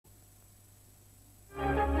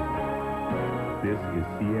This is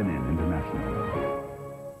CNN International.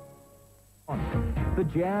 The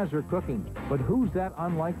Jazz are cooking, but who's that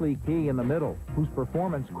unlikely key in the middle, whose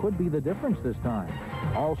performance could be the difference this time?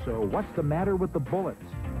 Also, what's the matter with the Bullets?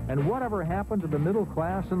 And whatever happened to the middle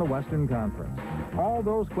class in the Western Conference? All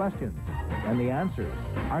those questions and the answers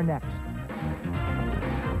are next.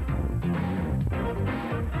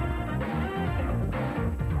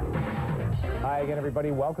 Hi again, everybody.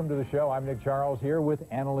 Welcome to the show. I'm Nick Charles here with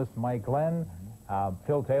analyst Mike Glenn.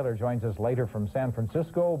 Phil Taylor joins us later from San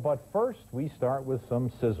Francisco, but first we start with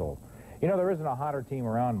some sizzle. You know, there isn't a hotter team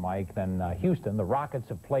around, Mike, than Houston. The Rockets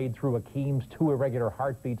have played through Akeem's 2 irregular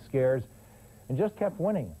heartbeat scares and just kept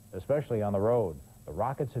winning, especially on the road. The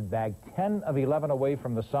Rockets have bagged 10 of 11 away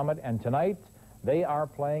from the Summit, and tonight they are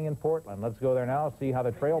playing in Portland. Let's go there now, see how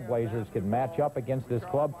the Trailblazers can match up against this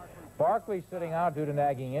club. Barkley sitting out due to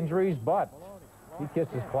nagging injuries, but he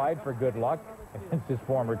kisses Clyde for good luck against his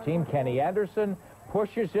former team. Kenny Anderson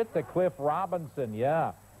pushes it to Cliff Robinson,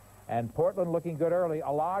 yeah. And Portland looking good early.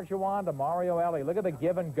 Olajuwon to Mario Elie. Look at the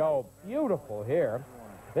give and go. Beautiful here.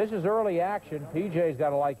 This is early action. PJ's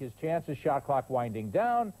got to like his chances. Shot clock winding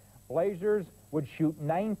down. Blazers would shoot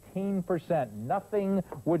 19%. Nothing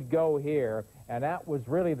would go here. And that was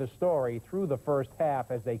really the story through the first half,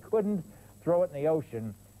 as they couldn't throw it in the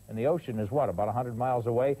ocean. And the ocean is, what, about 100 miles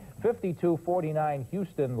away? 52-49,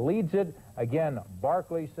 Houston leads it. Again,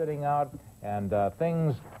 Barkley sitting out, and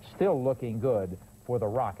things still looking good for the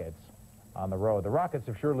Rockets on the road. The Rockets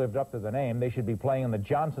have sure lived up to the name. They should be playing in the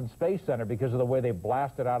Johnson Space Center because of the way they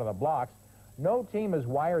blasted out of the blocks. No team has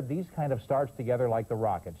wired these kind of starts together like the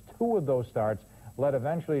Rockets. 2 of those starts led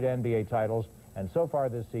eventually to NBA titles, and so far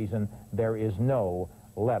this season, there is no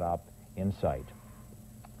let-up in sight.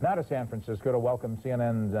 Now to San Francisco to welcome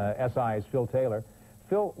CNN's SI's Phil Taylor.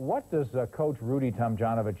 Phil, what does Coach Rudy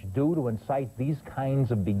Tomjanovich do to incite these kinds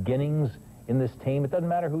of beginnings in this team? It doesn't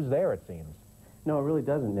matter who's there, it seems. No, it really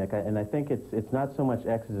doesn't, Nick. And I think it's not so much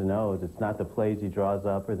X's and O's. It's not the plays he draws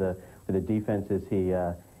up or the defenses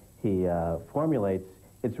he formulates.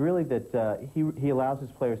 It's really that he allows his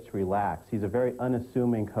players to relax. He's a very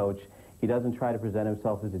unassuming coach. He doesn't try to present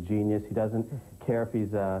himself as a genius. He doesn't care if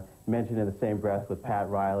he's mentioned in the same breath with Pat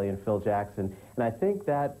Riley and Phil Jackson. And I think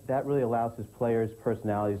that really allows his players'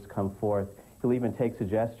 personalities to come forth. He'll even take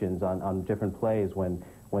suggestions on different plays when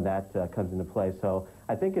that comes into play. So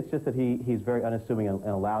I think it's just that he's very unassuming and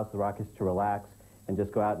allows the Rockets to relax and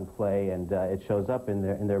just go out and play, and it shows up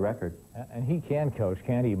in their record. And he can coach,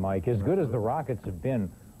 can't he, Mike? As good as the Rockets have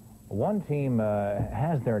been, one team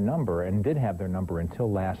has their number and did have their number until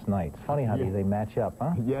last night. It's funny how they match up,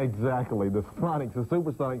 huh? Yeah, exactly. The Sonics, the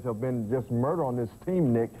Supersonics have been just murder on this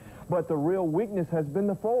team, Nick. But the real weakness has been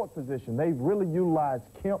the forward position. They've really utilized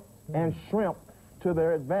Kemp and Shrimp to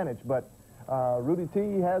their advantage. But Rudy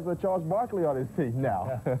T has a Charles Barkley on his team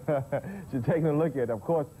now. You're taking a look at it. Of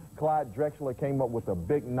course, Clyde Drexler came up with a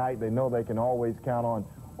big night. They know they can always count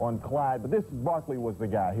on Clyde, but Barkley was the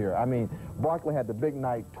guy here. I mean, Barkley had the big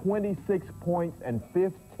night, 26 points and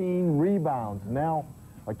 15 rebounds. Now,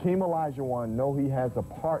 Akeem Olajuwon, know he has a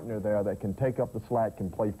partner there that can take up the slack, can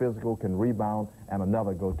play physical, can rebound, and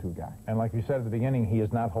another go-to guy. And like you said at the beginning, he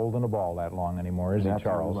is not holding the ball that long anymore, is he,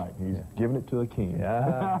 Charles? Right. He's giving it to Akeem.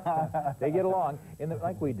 Yeah. They get along,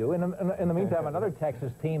 like we do. In the meantime, another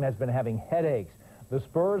Texas team has been having headaches. The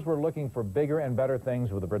Spurs were looking for bigger and better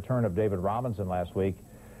things with the return of David Robinson last week.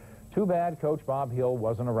 Too bad Coach Bob Hill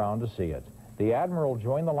wasn't around to see it. The Admiral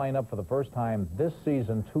joined the lineup for the first time this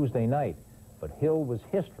season Tuesday night, but Hill was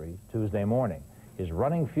history Tuesday morning. His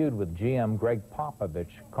running feud with GM Greg Popovich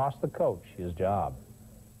cost the coach his job.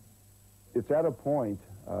 It's at a point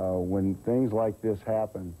when things like this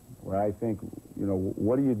happen where I think, you know,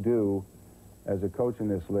 what do you do as a coach in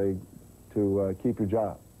this league to keep your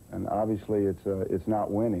job? And obviously it's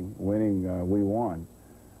not winning. Winning, we won.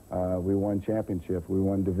 We won championships. We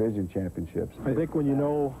won division championships. I think when you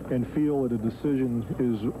know and feel that a decision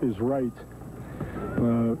is right,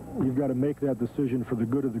 you've got to make that decision for the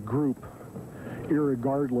good of the group,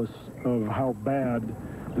 irregardless of how bad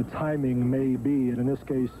the timing may be. And in this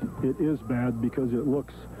case, it is bad because it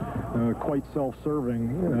looks quite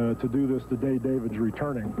self-serving to do this the day David's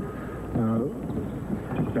returning.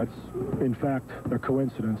 That's, in fact, a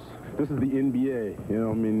coincidence. This is the NBA, you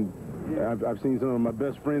know, I mean, I've seen some of my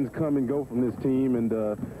best friends come and go from this team, and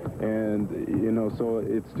you know, so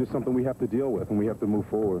it's just something we have to deal with, and we have to move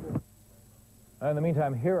forward. In the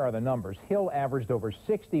meantime, here are the numbers. Hill averaged over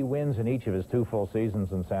 60 wins in each of his 2 full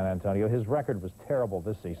seasons in San Antonio. His record was terrible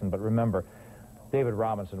this season, but remember, David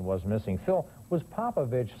Robinson was missing. Phil, was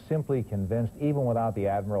Popovich simply convinced, even without the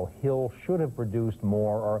Admiral, Hill should have produced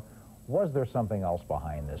more, or was there something else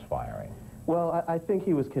behind this firing? Well, I think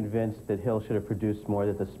he was convinced that Hill should have produced more,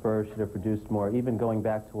 that the Spurs should have produced more, even going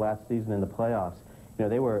back to last season in the playoffs. You know,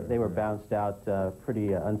 they were bounced out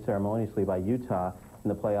pretty unceremoniously by Utah in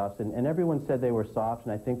the playoffs, and everyone said they were soft,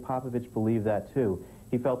 and I think Popovich believed that too.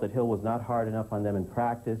 He felt that Hill was not hard enough on them in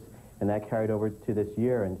practice, and that carried over to this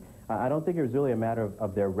year. And I don't think it was really a matter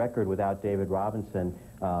of their record without David Robinson.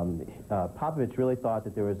 Popovich really thought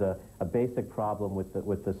that there was a basic problem with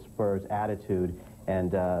the Spurs' attitude,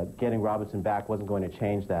 and getting Robinson back wasn't going to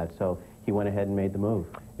change that, so he went ahead and made the move.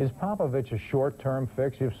 Is Popovich a short-term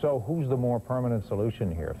fix? If so, who's the more permanent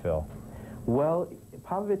solution here, Phil? Well,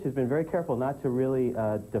 Popovich has been very careful not to really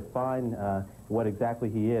define what exactly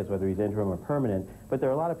he is, whether he's interim or permanent, but there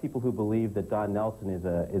are a lot of people who believe that Don Nelson is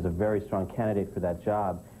a very strong candidate for that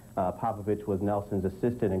job. Popovich was Nelson's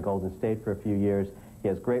assistant in Golden State for a few years. He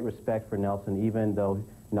has great respect for Nelson, even though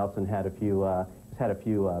Nelson had a few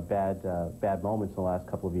bad moments in the last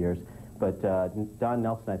couple of years. But Don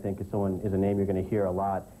Nelson, I think, is a name you're going to hear a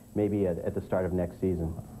lot, maybe at the start of next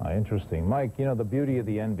season. Interesting. Mike, you know, the beauty of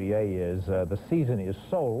the NBA is the season is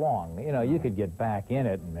so long. You know, you could get back in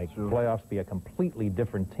it and make playoffs be a completely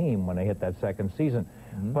different team when they hit that second season.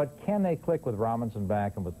 But can they click with Robinson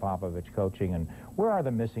back and with Popovich coaching? And where are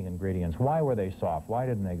the missing ingredients? Why were they soft? Why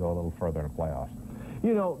didn't they go a little further in the playoffs?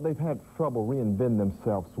 You know, they've had trouble reinventing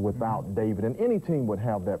themselves without David, and any team would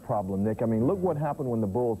have that problem, Nick. I mean, look what happened when the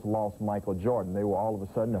Bulls lost Michael Jordan. They were all of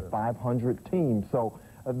a sudden a 500 team. So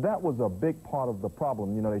that was a big part of the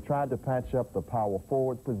problem. You know, they tried to patch up the power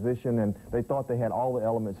forward position, and they thought they had all the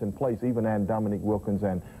elements in place, even and Dominique Wilkins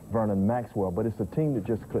and Vernon Maxwell. But it's a team that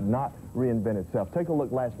just could not reinvent itself. Take a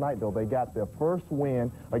look last night, though. They got their first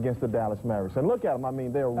win against the Dallas Mavericks. And look at them. I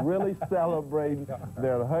mean, they're really celebrating.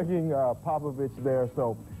 They're hugging Popovich there.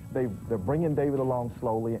 So they're bringing David along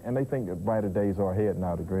slowly, and they think that brighter days are ahead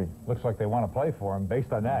now, to agree. Looks like they want to play for him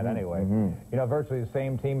based on that anyway. You know, virtually the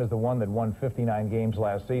same team as the one that won 59 games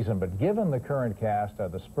last season, but given the current cast, are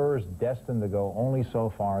the Spurs destined to go only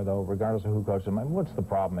so far, though, regardless of who coaches them? And what's the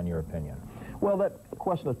problem, in your opinion? Well, that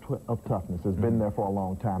question of toughness has been there for a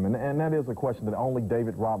long time, and that is a question that only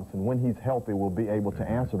David Robinson, when he's healthy, will be able to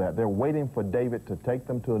answer that. They're waiting for David to take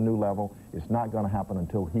them to a new level. It's not going to happen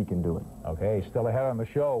until he can do it. Okay, still ahead on the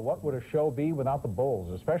show. What would a show be without the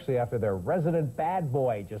Bulls, especially after their resident bad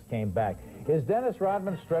boy just came back? Is Dennis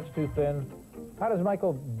Rodman stretched too thin? How does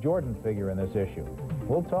Michael Jordan figure in this issue?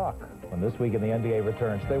 We'll talk when This Week in the NBA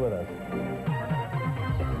returns. Stay with us.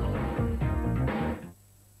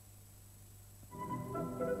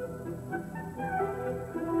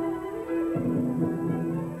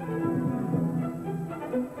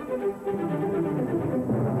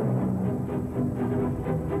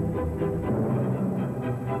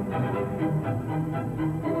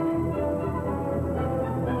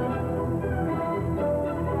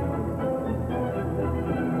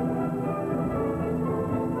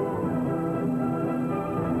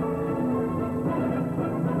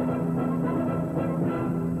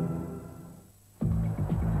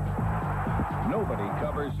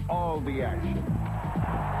 All the action.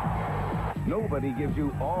 Nobody gives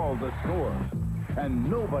you all the scores. And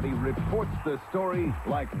nobody reports the story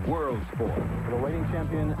like World Sport. The reigning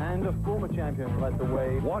champion and a former champion led the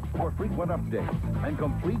way. Watch for frequent updates and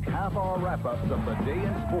complete half-hour wrap-ups of the day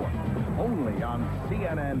in sport. Only on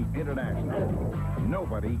CNN International.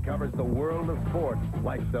 Nobody covers the world of sport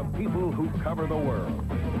like the people who cover the world.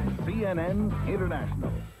 CNN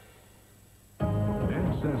International.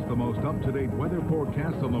 Access the most up-to-date weather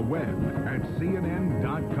forecasts on the web at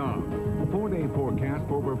CNN.com. 4-day forecast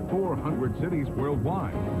for over 400 cities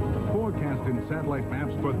worldwide. Forecast in satellite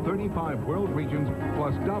maps for 35 world regions,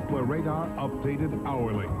 plus Doppler radar updated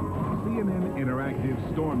hourly. CNN Interactive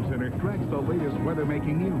Storm Center tracks the latest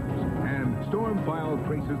weather-making news, and Storm File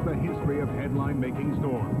traces the history of headline-making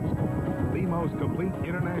storms. The most complete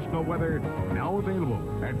international weather, now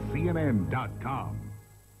available at CNN.com.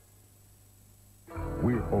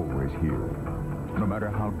 We're always here. No matter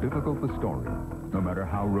how difficult the story, no matter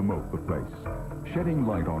how remote the place, shedding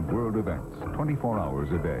light on world events 24 hours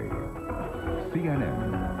a day.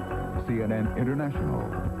 CNN, CNN International,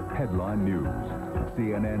 Headline News,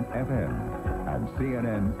 CNN FM, and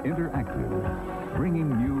CNN Interactive, bringing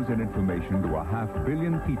news and information to a 500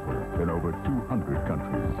 million people in over 200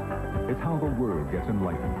 countries. It's how the world gets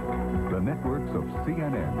enlightened. The networks of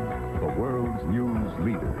CNN, the world's news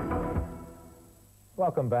leader.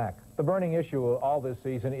 Welcome back. The burning issue of all this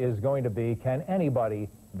season is going to be, can anybody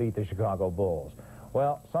beat the Chicago Bulls?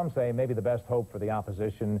 Well, some say maybe the best hope for the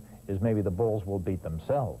opposition is maybe the Bulls will beat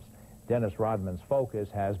themselves. Dennis Rodman's focus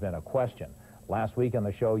has been a question. Last week on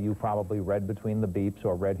the show, you probably read between the beeps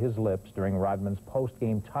or read his lips during Rodman's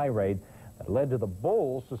post-game tirade that led to the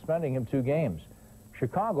Bulls suspending him 2 games.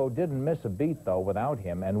 Chicago didn't miss a beat, though, without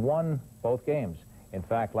him and won both games. In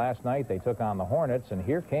fact, last night they took on the Hornets, and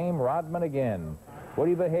here came Rodman again. Would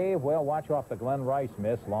he behave? Well, watch off the Glenn Rice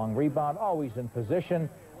miss. Long rebound, always in position.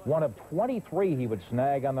 One of 23 he would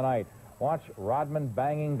snag on the night. Watch Rodman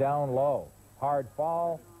banging down low. Hard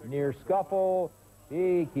foul, near scuffle.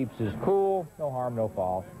 He keeps his cool. No harm, no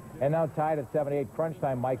foul. And now tied at 78 crunch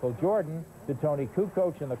time, Michael Jordan to Tony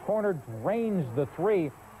Kukoc in the corner, drains the 3.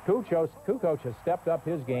 Kukoc has stepped up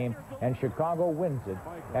his game, and Chicago wins it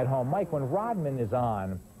at home. Mike, when Rodman is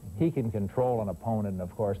on, he can control an opponent and,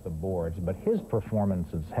 of course, the boards, but his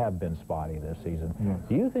performances have been spotty this season. Yes.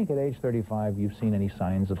 Do you think at age 35 you've seen any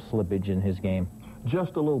signs of slippage in his game?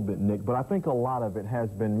 Just a little bit, Nick, but I think a lot of it has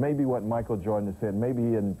been maybe what Michael Jordan has said. Maybe he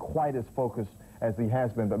isn't quite as focused as he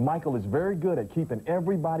has been, but Michael is very good at keeping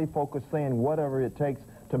everybody focused, saying whatever it takes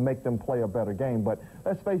to make them play a better game. But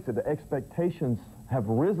let's face it, the expectations have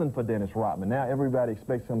risen for Dennis Rodman. Now everybody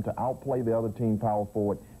expects him to outplay the other team power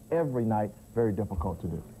forward every night. Very difficult to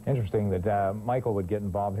do. Interesting that Michael would get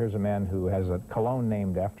involved. Here's a man who has a cologne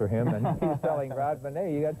named after him, and he's telling Rodman,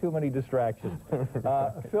 hey, you got too many distractions.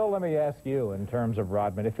 Phil, let me ask you in terms of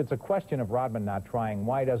Rodman. If it's a question of Rodman not trying,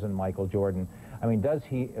 why doesn't Michael Jordan? I mean, does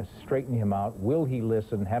he straighten him out? Will he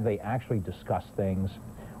listen? Have they actually discussed things?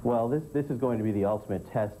 Well, this is going to be the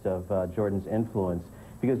ultimate test of Jordan's influence,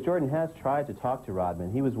 because Jordan has tried to talk to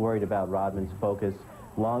Rodman. He was worried about Rodman's focus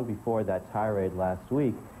long before that tirade last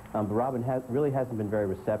week. But Rodman really hasn't been very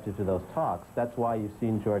receptive to those talks. That's why you've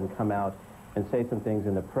seen Jordan come out and say some things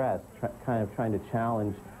in the press, kind of trying to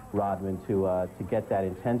challenge Rodman to get that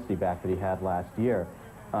intensity back that he had last year.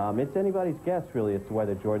 It's anybody's guess, really, as to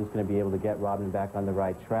whether Jordan's going to be able to get Rodman back on the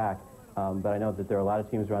right track. But I know that there are a lot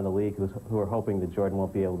of teams around the league who are hoping that Jordan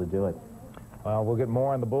won't be able to do it. We'll get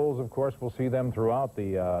more on the Bulls, of course. We'll see them throughout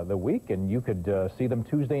the week, and you could see them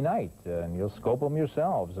Tuesday night, and you'll scope them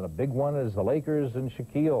yourselves. And a big one is the Lakers and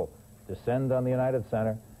Shaquille descend on the United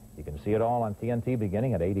Center. You can see it all on TNT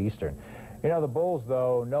beginning at 8 Eastern. You know, the Bulls,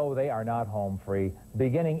 though, no, they are not home free.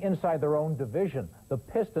 Beginning inside their own division, the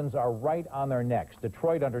Pistons are right on their necks.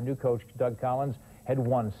 Detroit, under new coach Doug Collins, had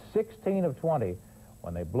won 16 of 20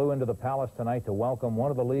 when they blew into the Palace tonight to welcome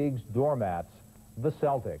one of the league's doormats, the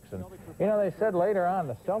Celtics. And, you know, they said later on,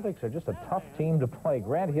 the Celtics are just a tough team to play.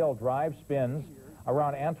 Grant Hill drives, spins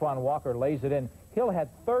around Antoine Walker, lays it in. Hill had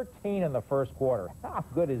 13 in the first quarter. How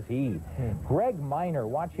good is he? Greg Minor,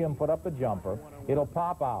 watch him put up the jumper. It'll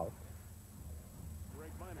pop out.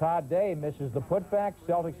 Todd Day misses the putback.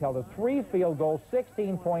 Celtics held a 3 field goal,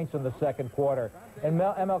 16 points in the second quarter. And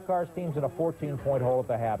ML Carr's team's in a 14-point hole at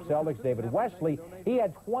the half. Celtics, David Wesley, he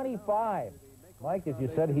had 25. Mike, as you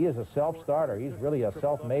said, he is a self-starter. He's really a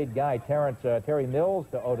self-made guy. Terry Mills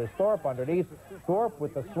to Otis Thorpe underneath. Thorpe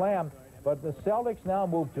with the slam. But the Celtics now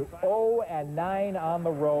move to 0-9 on the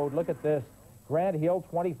road. Look at this. Grant Hill,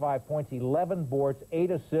 25 points, 11 boards, 8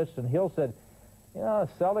 assists. And Hill said, you know,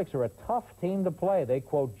 the Celtics are a tough team to play. They,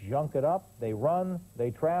 quote, junk it up. They run. They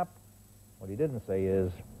trap. What he didn't say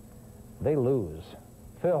is they lose.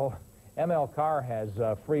 Phil, ML Carr has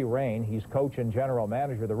free reign. He's coach and general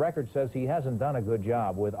manager. The record says he hasn't done a good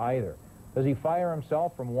job with either. Does he fire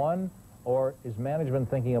himself from one, or is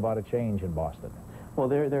management thinking about a change in Boston? Well,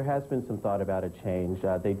 there has been some thought about a change.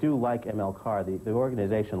 They do like ML Carr. The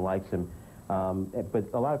organization likes him. But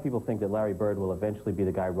a lot of people think that Larry Bird will eventually be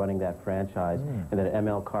the guy running that franchise, and that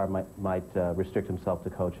ML Carr might restrict himself to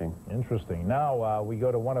coaching. Interesting. Now we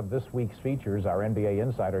go to one of this week's features. Our NBA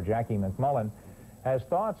insider, Jackie McMullen, has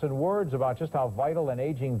thoughts and words about just how vital an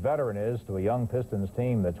aging veteran is to a young Pistons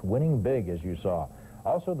team that's winning big, as you saw.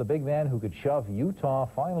 Also, the big man who could shove Utah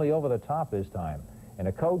finally over the top this time, and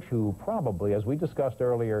a coach who probably, as we discussed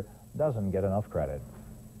earlier, doesn't get enough credit.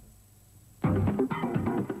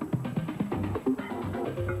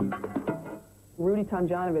 Rudy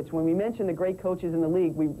Tomjanovich, when we mention the great coaches in the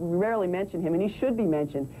league, we rarely mention him, and he should be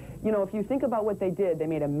mentioned. You know, if you think about what they did, they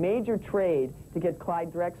made a major trade to get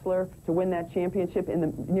Clyde Drexler to win that championship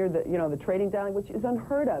near the trading deadline, which is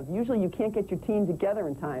unheard of. Usually you can't get your team together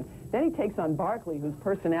in time. Then he takes on Barkley, whose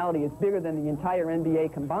personality is bigger than the entire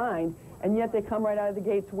NBA combined, and yet they come right out of the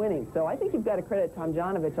gates winning. So I think you've got to credit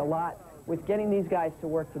Tomjanovich a lot with getting these guys to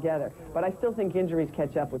work together. But I still think injuries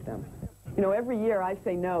catch up with them. You know, every year I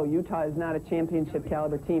say no, Utah is not a championship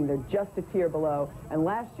caliber team. They're just a tier below. And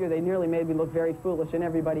last year they nearly made me look very foolish, and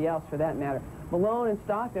everybody else for that matter. Malone and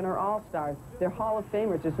Stockton are all-stars. They're Hall of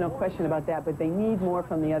Famers, there's no question about that, but they need more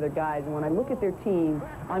from the other guys. And when I look at their team,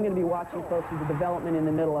 I'm going to be watching closely the development in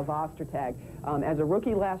the middle of Ostertag. As a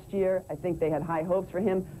rookie last year, I think they had high hopes for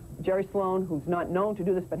him. Jerry Sloan, who's not known to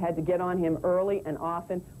do this but had to get on him early and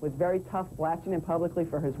often, was very tough, blasting him publicly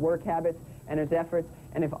for his work habits and his efforts.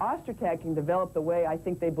 And if Ostertag can develop the way I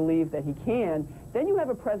think they believe that he can, then you have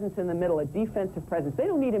a presence in the middle, a defensive presence. They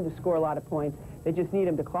don't need him to score a lot of points. They just need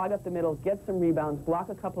him to clog up the middle, get some rebounds, block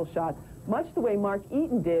a couple of shots, much the way Mark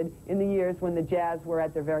Eaton did in the years when the Jazz were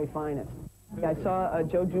at their very finest. I saw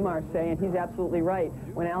Joe Dumars say, and he's absolutely right,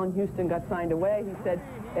 when Allen Houston got signed away, he said,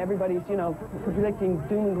 everybody's, you know, predicting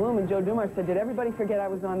doom and gloom, and Joe Dumars said, did everybody forget I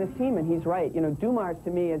was on this team? And he's right. You know, Dumars,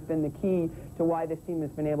 to me, has been the key to why this team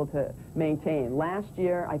has been able to maintain. Last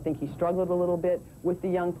year, I think he struggled a little bit with the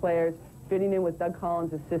young players, fitting in with Doug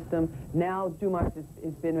Collins' system. Now Dumars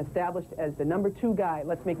has been established as the #2 guy.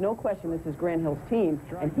 Let's make no question this is Grant Hill's team,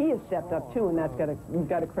 and he has stepped up too, and we've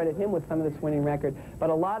got to credit him with some of this winning record.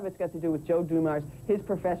 But a lot of it's got to do with Joe Dumars, his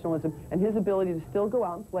professionalism, and his ability to still go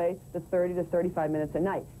out and play the 30 to 35 minutes a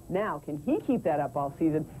night. Now, can he keep that up all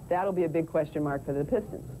season? That'll be a big question mark for the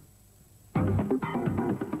Pistons.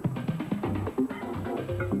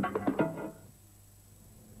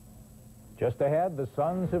 Just ahead, the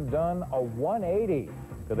Suns have done a 180.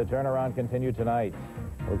 Could the turnaround continue tonight?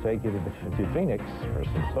 We'll take you to Phoenix for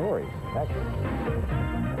some stories. Next.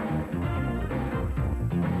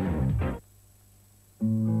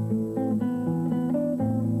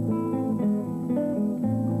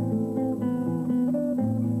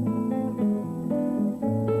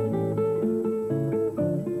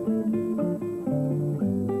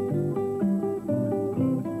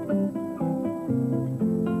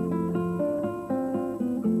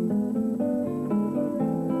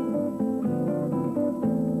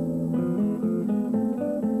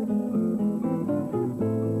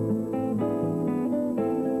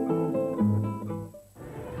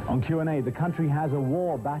 Q&A, the country has a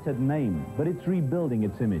war-battered name, but it's rebuilding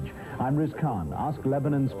its image. I'm Riz Khan. Ask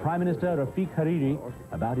Lebanon's Prime Minister Rafiq Hariri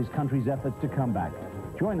about his country's efforts to come back.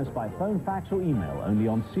 Join us by phone, fax, or email, only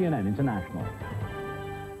on CNN International.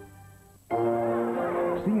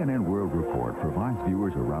 CNN World Report provides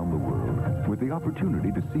viewers around the world with the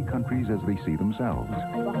opportunity to see countries as they see themselves.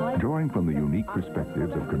 Drawing from the unique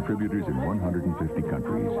perspectives of contributors in 150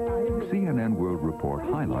 countries, CNN World Report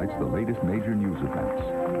highlights the latest major news events,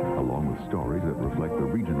 along with stories that reflect the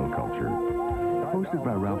regional culture. Hosted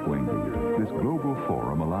by Ralph Wainwright, this global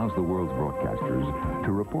forum allows the world's broadcasters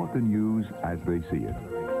to report the news as they see it.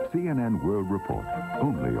 CNN World Report,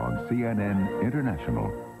 only on CNN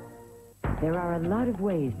International. There are a lot of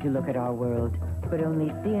ways to look at our world, but only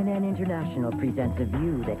CNN International presents a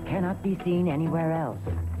view that cannot be seen anywhere else.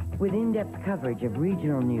 With in-depth coverage of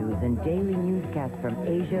regional news and daily newscasts from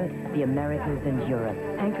Asia, the Americas, and Europe,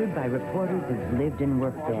 anchored by reporters who've lived and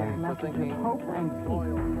worked there. Messages of hope and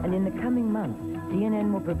peace. And in the coming months,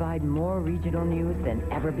 CNN will provide more regional news than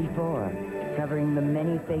ever before. Covering the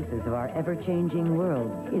many faces of our ever-changing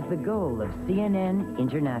world is the goal of CNN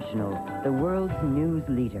International, the world's news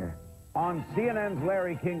leader. On CNN's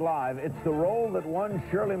Larry King Live, it's the role that won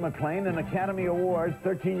Shirley MacLaine an Academy Award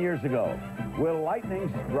 13 years ago. Will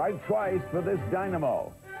lightning strike twice for this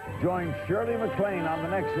dynamo? Join Shirley MacLaine on the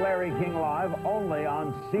next Larry King Live, only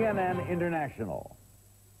on CNN International.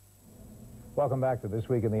 Welcome back to This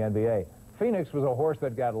Week in the NBA. Phoenix was a horse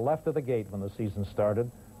that got left at the gate when the season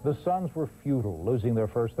started. The Suns were futile, losing their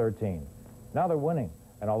first 13. Now they're winning,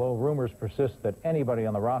 and although rumors persist that anybody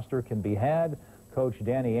on the roster can be had, Coach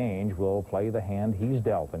Danny Ainge will play the hand he's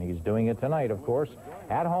dealt, and he's doing it tonight, of course.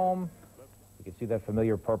 At home, you can see that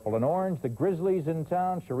familiar purple and orange. The Grizzlies in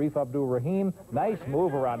town, Sharif Abdul-Rahim. Nice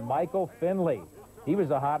move around Michael Finley. He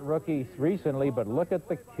was a hot rookie recently, but look at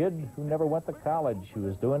the kid who never went to college, who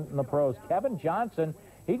was doing it in the pros. Kevin Johnson,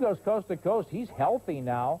 he goes coast to coast. He's healthy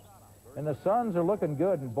now, and the Suns are looking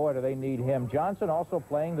good, and boy, do they need him. Johnson also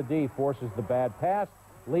playing the D, forces the bad pass.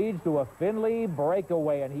 Leads to a Finley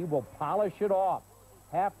breakaway, and he will polish it off.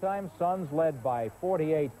 Halftime, Suns led by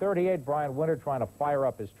 48-38. Brian Winter trying to fire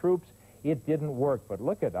up his troops. It didn't work, but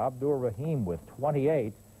look at Abdul-Rahim with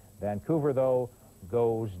 28. Vancouver, though,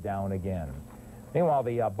 goes down again. Meanwhile,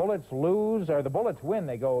 the Bullets win.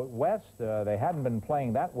 They go west. They hadn't been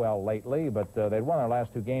playing that well lately, but they'd won their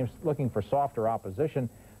last 2 games, looking for softer opposition.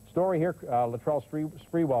 Story here, Latrell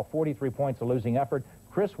Sprewell, 43 points, a losing effort.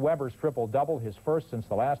 Chris Webber's triple-double, his first since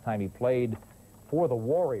the last time he played for the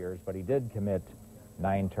Warriors, but he did commit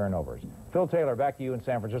 9 turnovers. Phil Taylor, back to you in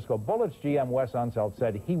San Francisco. Bullets GM Wes Unseld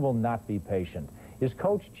said he will not be patient. Is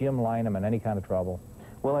Coach Jim Lynam in any kind of trouble?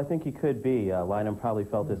 Well, I think he could be. Lynam probably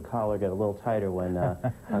felt his collar get a little tighter when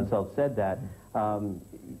Unseld said that.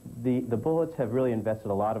 The Bullets have really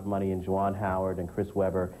invested a lot of money in Juwan Howard and Chris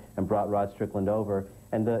Webber and brought Rod Strickland over.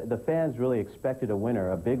 And the fans really expected a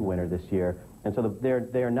winner, a big winner this year. And so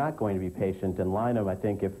they're not going to be patient. And Lynham, I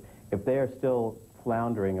think, if they are still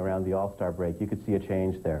floundering around the All-Star break, you could see a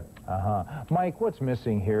change there. Mike, what's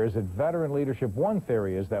missing here is that veteran leadership. One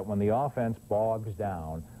theory is that when the offense bogs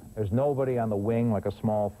down, there's nobody on the wing like a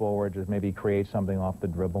small forward just maybe create something off the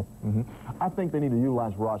dribble. I think they need to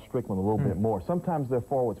utilize Rod Strickland a little bit more. Sometimes their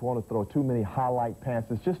forwards want to throw too many highlight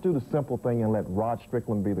passes. Just do the simple thing and let Rod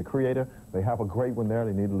Strickland be the creator. They have a great one there.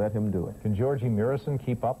 They need to let him do it. Can Georgie Murison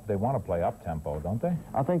keep up? They want to play up-tempo, don't they?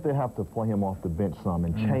 I think they have to play him off the bench some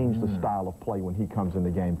and change the style of play when he comes in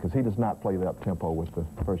the game, because he does not play the up-tempo with the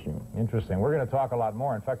first unit. Interesting. We're going to talk a lot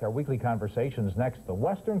more. In fact, our weekly conversations next, the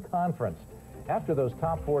Western Conference. After those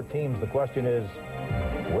top 4 teams, the question is,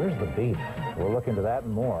 where's the beef? We'll look into that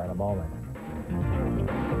and more in a moment.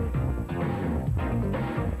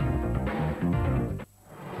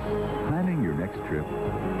 Planning your next trip?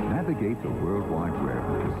 Navigate the World Wide Web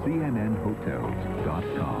to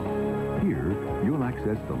CNNHotels.com. Here, you'll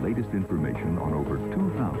access the latest information on over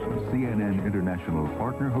 2,000 CNN International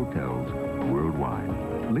partner hotels worldwide.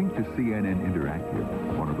 Linked to CNN Interactive,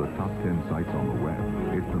 one of the top 10 sites on the web,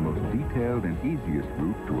 it's the most detailed and easiest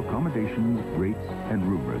route to accommodations, rates, and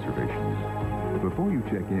room reservations. Before you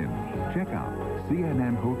check in, check out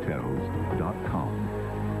CNNHotels.com.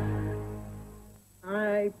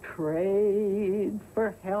 I prayed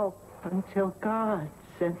for help until God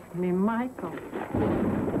sent me Michael.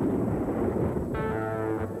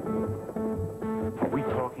 Are we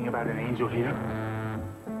talking about an angel here?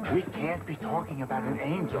 We can't be talking about an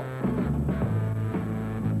angel.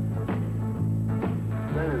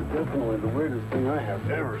 That is definitely the weirdest thing I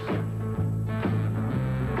have ever seen.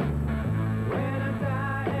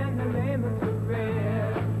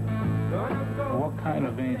 What kind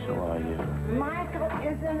of angel are you? Michael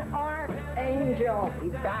is an archangel. He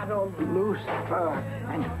battled Lucifer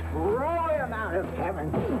and threw him out of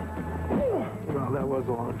heaven. Well, that was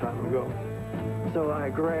a long time ago. So I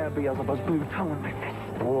grabbed Beelzebub's blue tongue in my fist.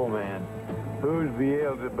 Oh, man. Who's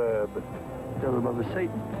Beelzebub? Beelzebub is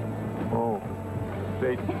Satan. Oh,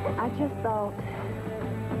 Satan. I just thought,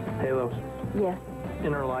 Halos. yes,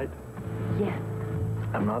 Inner light. yes.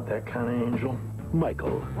 I'm not that kind of angel.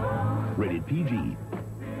 Michael. Rated PG.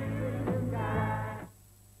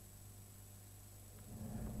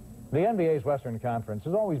 The NBA's Western Conference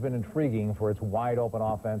has always been intriguing for its wide-open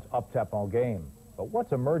offense, up-tempo game. But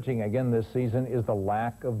what's emerging again this season is the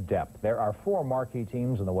lack of depth. There are 4 marquee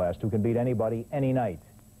teams in the West who can beat anybody, any night,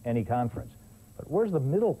 any conference. But where's the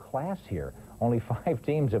middle class here? Only 5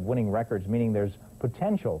 teams have winning records, meaning there's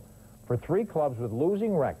potential for 3 clubs with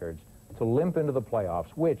losing records to limp into the playoffs,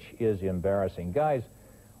 which is embarrassing. Guys,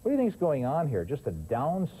 what do you think is going on here? Just a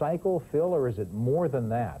down cycle, Phil, or is it more than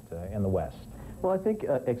that in the West? Well, I think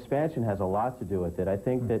expansion has a lot to do with it. I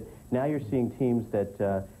think that now you're seeing teams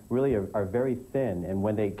that really are very thin, and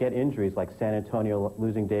when they get injuries like San Antonio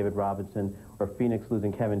losing David Robinson or Phoenix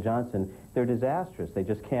losing Kevin Johnson, they're disastrous. They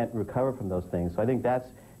just can't recover from those things. So I think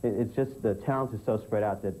it's just the talent is so spread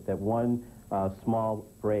out that one small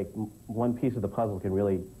break, one piece of the puzzle can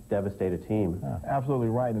really devastate a team. Absolutely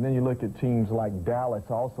right. And then you look at teams like Dallas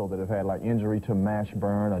also that have had like injury to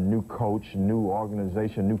Mashburn, a new coach, new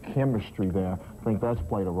organization, new chemistry there. I think that's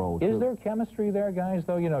played a role too. Is there chemistry there, guys,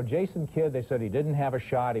 though? You know, Jason Kidd, they said he didn't have a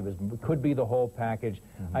shot. He could be the whole package.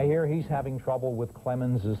 I hear he's having trouble with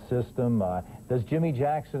Clemens' system. Does Jimmy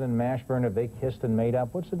Jackson and Mashburn, have they kissed and made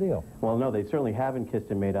up? What's the deal? Well, no, they certainly haven't kissed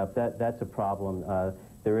and made up. That's a problem.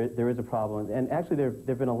 There is a problem. And actually, there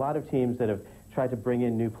have been a lot of teams that have tried to bring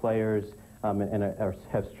in new players and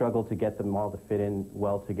have struggled to get them all to fit in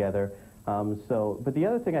well together. But the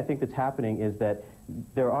other thing I think that's happening is that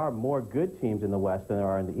there are more good teams in the West than there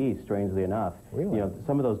are in the East, strangely enough. Really? You know,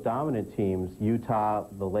 some of those dominant teams, Utah,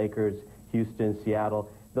 the Lakers, Houston, Seattle,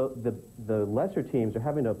 the lesser teams are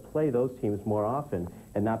having to play those teams more often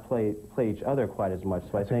and not play each other quite as much.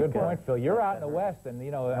 So That's a good point, Phil. You're out in the West, and,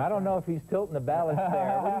 you know, I don't know if he's tilting the balance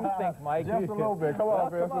there. What do you think, Mike? Just a little bit. Come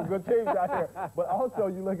on, Phil. Some good teams out here. But also,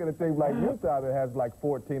 you look at a team like Utah that has like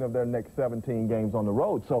 14 of their next 17 games on the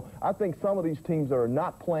road. So I think some of these teams that are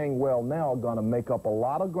not playing well now are going to make up a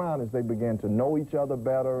lot of ground as they begin to know each other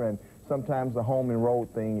better, and sometimes the home and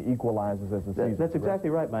road thing equalizes as the season. That's exactly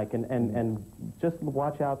right, Mike. And just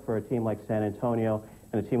watch out for a team like San Antonio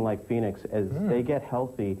and a team like Phoenix as they get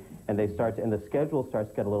healthy and they start to, and the schedule starts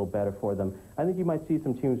to get a little better for them. I think you might see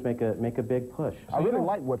some teams make a big push. I really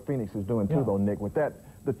like what Phoenix is doing too, though, Nick. With that,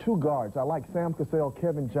 the 2 guards, I like Sam Cassell.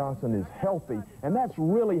 Kevin Johnson is healthy, and that's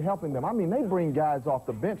really helping them. I mean, they bring guys off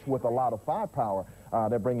the bench with a lot of firepower.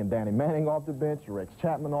 They're bringing Danny Manning off the bench, Rex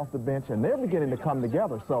Chapman off the bench, and they're beginning to come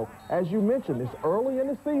together. So, as you mentioned, it's early in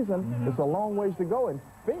the season. It's a long ways to go, and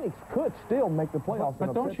Phoenix could still make the playoffs.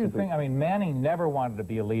 But don't you think, I mean, Manning never wanted to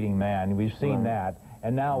be a leading man. We've seen that.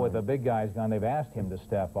 And now with the big guys gone, they've asked him to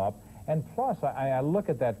step up. And plus, I look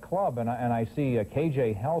at that club, and I see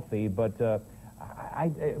KJ healthy, but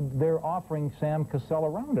they're offering Sam Cassell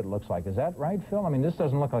around, it looks like. Is that right, Phil? I mean, this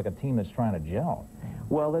doesn't look like a team that's trying to gel.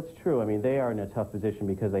 Well, that's true. I mean, they are in a tough position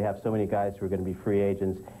because they have so many guys who are going to be free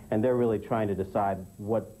agents, and they're really trying to decide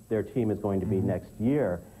what their team is going to be next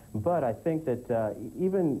year. But I think that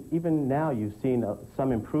even now you've seen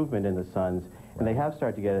some improvement in the Suns, and they have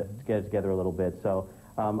started to get it together a little bit. So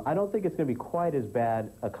I don't think it's going to be quite as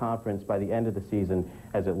bad a conference by the end of the season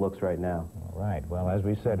as it looks right now. All right. Well, as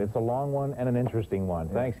we said, it's a long one and an interesting one.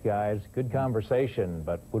 Yeah. Thanks, guys. Good conversation.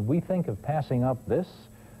 But would we think of passing up this,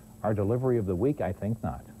 our delivery of the week? I think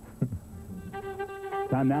not.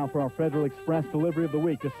 Time now for our Federal Express delivery of the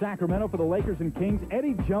week. To Sacramento for the Lakers and Kings,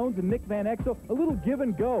 Eddie Jones and Nick Van Exel. A little give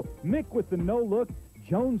and go. Mick with the no-look,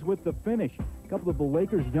 Jones with the finish. A couple of the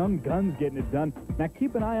Lakers' young guns getting it done. Now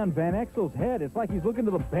keep an eye on Van Exel's head. It's like he's looking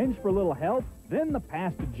to the bench for a little help. Then the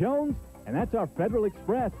pass to Jones, and that's our Federal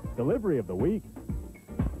Express delivery of the week.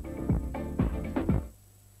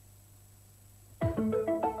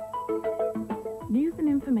 News and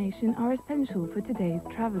information are essential for today's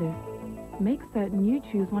travelers. Make certain you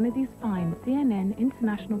choose one of these fine CNN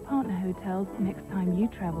International Partner hotels next time you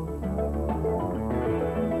travel.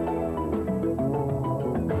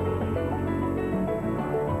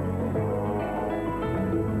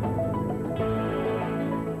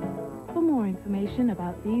 For more information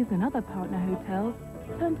about these and other partner hotels,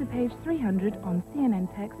 turn to page 300 on CNN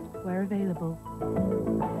Text where available.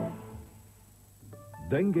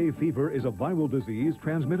 Dengue fever is a viral disease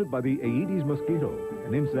transmitted by the Aedes mosquito,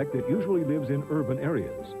 an insect that usually lives in urban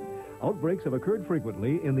areas. Outbreaks have occurred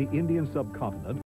frequently in the Indian subcontinent,